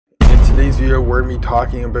today's video, we're going to be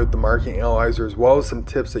talking about the market analyzer as well as some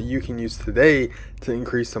tips that you can use today to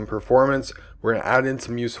increase some performance. We're going to add in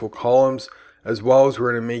some useful columns, as well as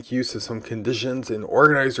we're going to make use of some conditions and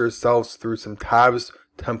organize ourselves through some tabs,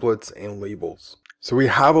 templates, and labels. So we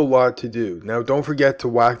have a lot to do. Now don't forget to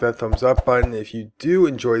whack that thumbs up button if you do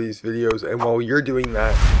enjoy these videos, and while you're doing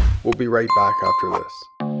that, we'll be right back after this.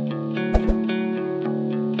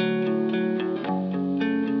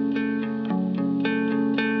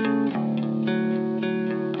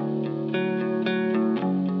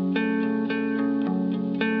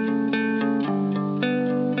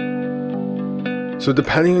 So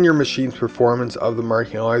depending on your machine's performance of the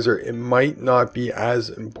market analyzer, it might not be as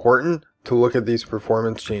important to look at these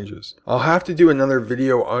performance changes. I'll have to do another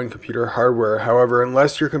video on computer hardware. However,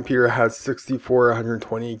 unless your computer has 64 or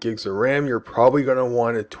 128 gigs of RAM, you're probably going to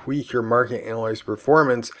want to tweak your market analyzer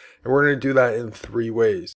performance, and we're going to do that in 3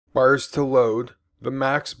 ways. Bars to load, the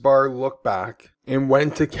max bar look back, and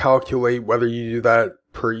when to calculate whether you do that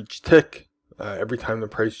per each tick, every time the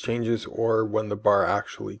price changes, or when the bar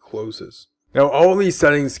actually closes. Now all of these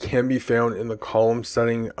settings can be found in the column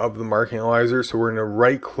setting of the market analyzer, so we're going to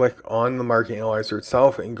right click on the market analyzer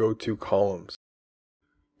itself and go to columns.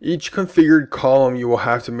 Each configured column you will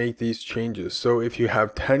have to make these changes. So if you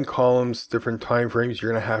have 10 columns, different time frames,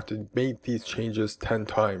 you're going to have to make these changes 10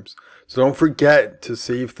 times. So don't forget to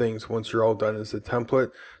save things once you're all done as a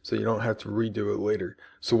template so you don't have to redo it later.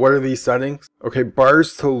 So what are these settings? Okay,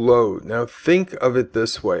 bars to load. Now think of it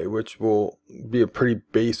this way, which will be a pretty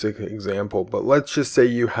basic example, but let's just say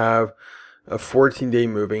you have a 14-day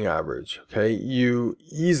moving average. Okay, you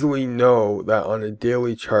easily know that on a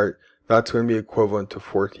daily chart that's going to be equivalent to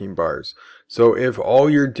 14 bars. So if all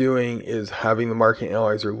you're doing is having the market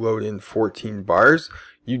analyzer load in 14 bars,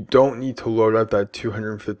 you don't need to load up that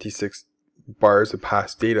 256 bars of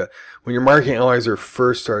past data. When your market analyzer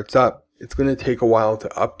first starts up, it's going to take a while to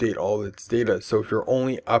update all of its data. So if you're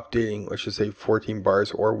only updating, let's just say 14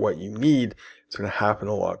 bars or what you need, it's going to happen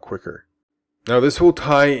a lot quicker. Now this will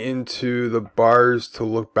tie into the bars to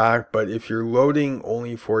look back, but if you're loading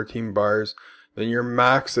only 14 bars, then your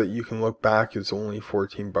max that you can look back is only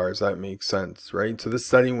 14 bars. That makes sense, right? So this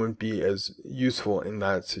setting wouldn't be as useful in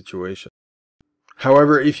that situation.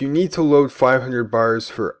 However, if you need to load 500 bars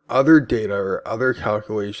for other data or other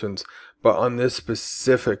calculations, but on this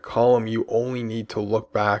specific column you only need to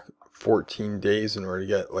look back 14 days in order to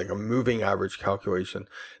get like a moving average calculation,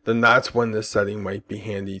 then that's when this setting might be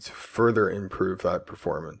handy to further improve that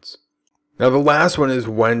performance. Now the last one is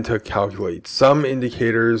when to calculate. Some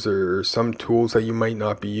indicators or some tools that you might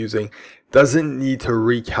not be using doesn't need to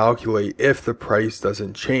recalculate if the price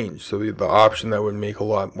doesn't change. So the option that would make a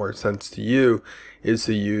lot more sense to you is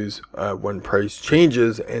to use when price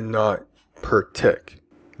changes and not per tick.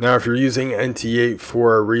 Now if you're using NT8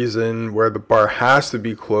 for a reason where the bar has to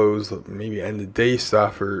be closed, maybe end of day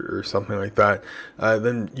stuff or something like that,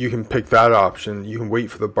 then you can pick that option. You can wait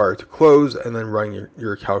for the bar to close and then run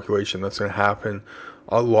your calculation. That's going to happen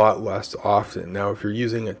a lot less often. Now if you're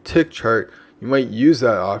using a tick chart, you might use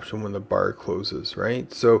that option when the bar closes,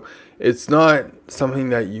 right? So it's not something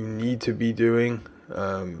that you need to be doing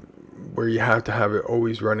where you have to have it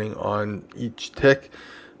always running on each tick.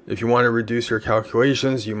 If you want to reduce your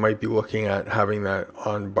calculations, you might be looking at having that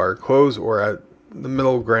on bar close, or at the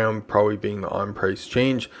middle ground probably being the on price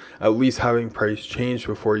change, at least having price change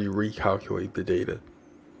before you recalculate the data.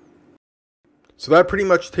 So that pretty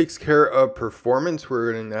much takes care of performance.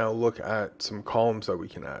 We're going to now look at some columns that we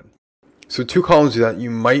can add. So 2 columns that you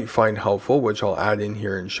might find helpful, which I'll add in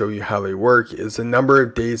here and show you how they work, is the number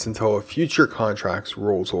of days until a future contract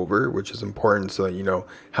rolls over, which is important so that you know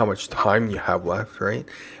how much time you have left, right?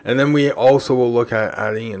 And then we also will look at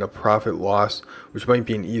adding in a profit loss, which might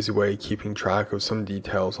be an easy way of keeping track of some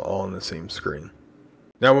details all on the same screen.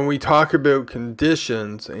 Now when we talk about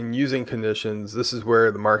conditions and using conditions, this is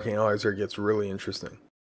where the market analyzer gets really interesting.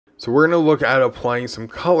 So we're going to look at applying some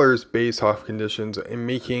colors based off conditions and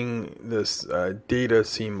making this data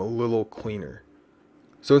seem a little cleaner.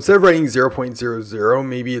 So instead of writing 0.00,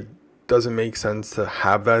 maybe it doesn't make sense to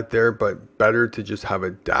have that there, but better to just have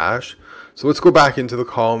a dash. So let's go back into the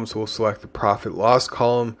column. So we'll select the profit loss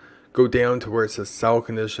column, go down to where it says sell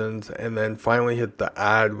conditions, and then finally hit the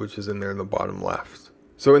add, which is in there in the bottom left.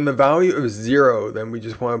 So in the value of 0, then we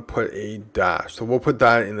just want to put a dash. So we'll put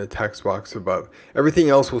that in the text box above. Everything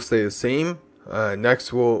else will stay the same.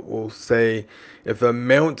 Next, we'll say if the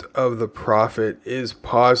amount of the profit is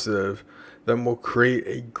positive, then we'll create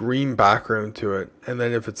a green background to it. And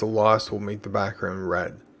then if it's a loss, we'll make the background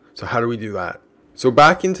red. So how do we do that? So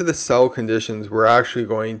back into the sell conditions, we're actually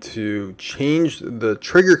going to change the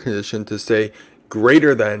trigger condition to say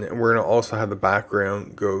greater than, and we're going to also have the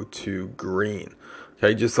background go to green.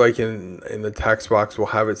 Okay, just like in the text box, we'll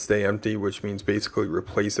have it stay empty, which means basically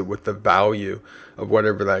replace it with the value of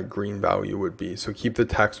whatever that green value would be. So keep the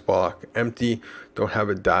text block empty, don't have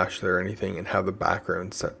a dash there or anything, and have the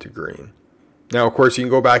background set to green. Now, of course, you can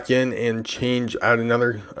go back in and add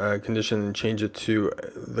another condition and change it to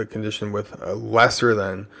the condition with a lesser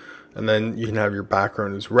than, and then you can have your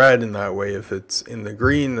background as red, and that way if it's in the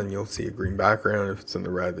green, then you'll see a green background. If it's in the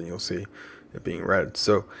red, then you'll see it being red.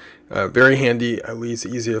 So very handy, at least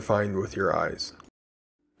easy to find with your eyes.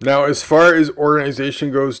 Now, as far as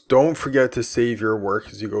organization goes, don't forget to save your work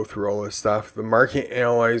as you go through all this stuff. The market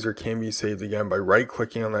analyzer can be saved again by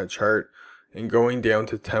right-clicking on that chart and going down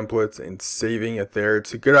to templates and saving it there.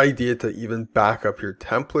 It's a good idea to even back up your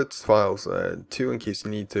templates files too, in case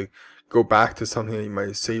you need to go back to something that you might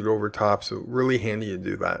have saved over top. So really handy to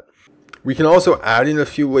do that. We can also add in a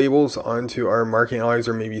few labels onto our market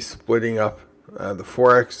analyzer, maybe splitting up the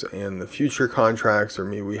Forex and the future contracts, or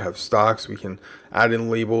maybe we have stocks. We can add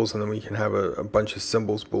in labels, and then we can have a bunch of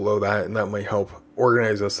symbols below that, and that might help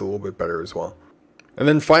organize us a little bit better as well. And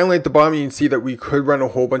then finally at the bottom, you can see that we could run a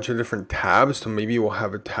whole bunch of different tabs. So maybe we'll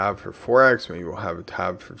have a tab for Forex, maybe we'll have a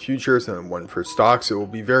tab for futures, and then one for stocks. It will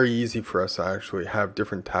be very easy for us to actually have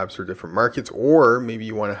different tabs for different markets. Or maybe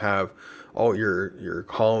you want to have all your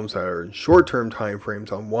columns that are in short-term time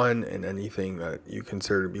frames on one, and anything that you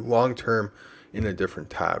consider to be long-term in a different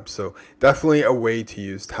tab. So definitely a way to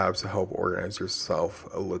use tabs to help organize yourself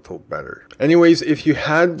a little better. Anyways, if you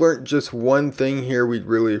had learned just one thing here, we'd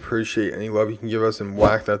really appreciate any love you can give us, and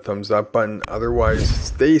whack that thumbs up button. Otherwise,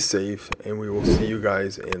 stay safe, and we will see you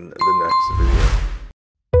guys in the next video.